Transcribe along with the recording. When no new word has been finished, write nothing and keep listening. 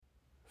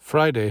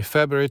Friday,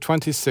 February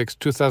 26,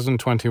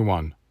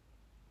 2021.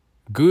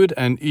 Good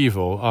and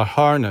evil are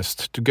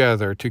harnessed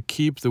together to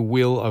keep the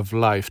wheel of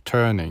life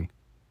turning.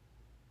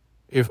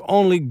 If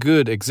only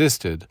good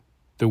existed,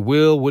 the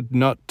wheel would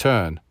not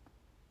turn.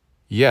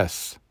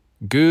 Yes,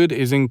 good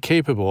is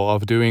incapable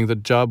of doing the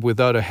job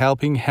without a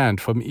helping hand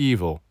from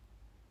evil.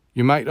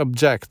 You might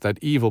object that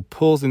evil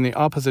pulls in the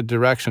opposite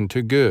direction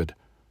to good,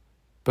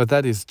 but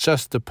that is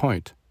just the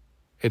point.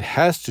 It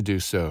has to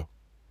do so.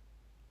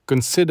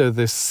 Consider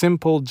this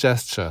simple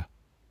gesture.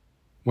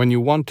 When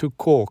you want to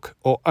cork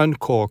or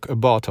uncork a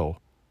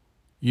bottle,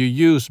 you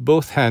use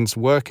both hands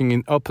working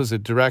in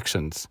opposite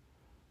directions.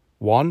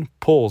 One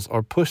pulls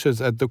or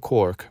pushes at the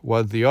cork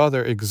while the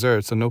other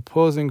exerts an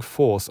opposing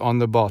force on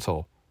the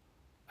bottle,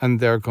 and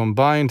their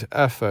combined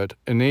effort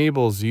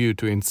enables you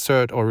to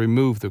insert or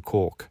remove the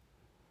cork.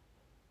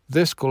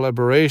 This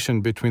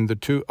collaboration between the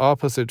two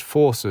opposite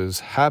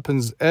forces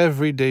happens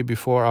every day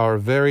before our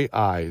very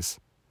eyes,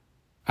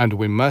 and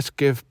we must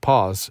give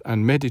pause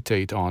and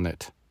meditate on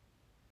it.